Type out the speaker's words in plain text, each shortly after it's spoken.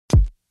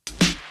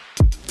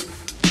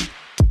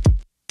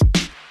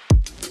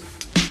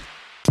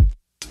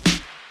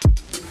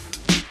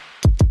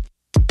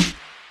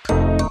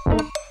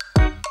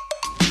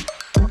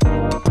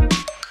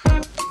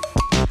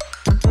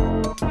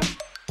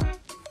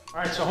All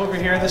right, so over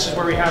here, this is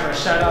where we have our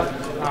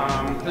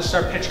setup. This is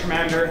our pitch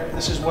commander.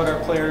 This is what our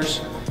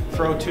players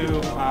throw to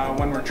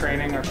when we're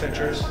training our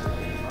pitchers.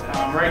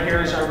 Right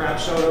here is our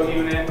Rapsodo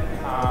unit.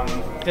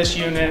 This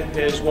unit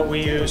is what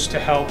we use to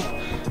help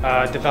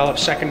develop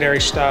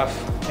secondary stuff.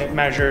 It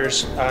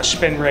measures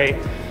spin rate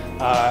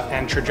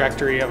and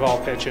trajectory of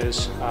all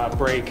pitches,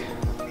 break.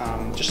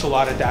 Just a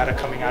lot of data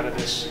coming out of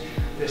this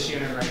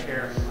unit right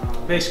here.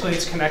 Basically,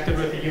 it's connected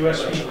with a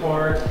USB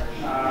cord,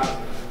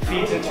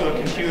 feeds into a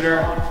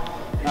computer.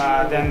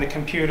 Then the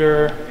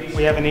computer,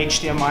 we have an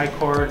HDMI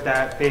cord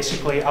that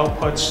basically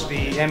outputs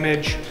the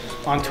image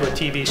onto a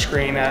TV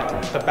screen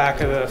at the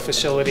back of the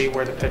facility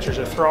where the pitchers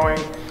are throwing,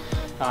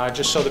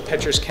 just so the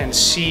pitchers can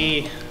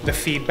see the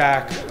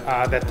feedback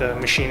that the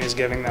machine is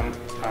giving them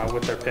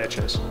with their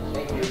pitches.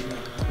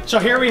 So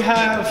here we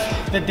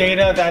have the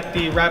data that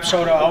the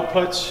Rapsodo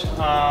outputs.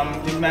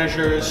 It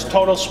measures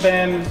total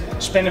spin,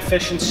 spin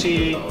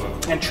efficiency,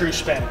 and true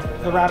spin.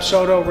 The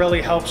Rapsodo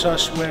really helps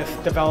us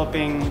with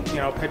developing,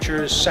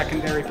 pitchers,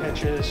 secondary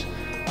pitches.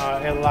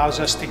 It allows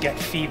us to get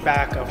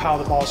feedback of how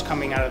the ball's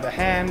coming out of the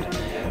hand,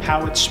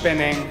 how it's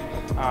spinning.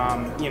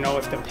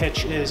 If the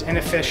pitch is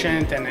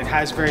inefficient and it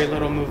has very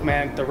little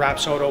movement, the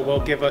Rapsodo will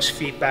give us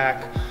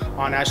feedback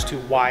on as to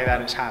why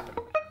that is happening.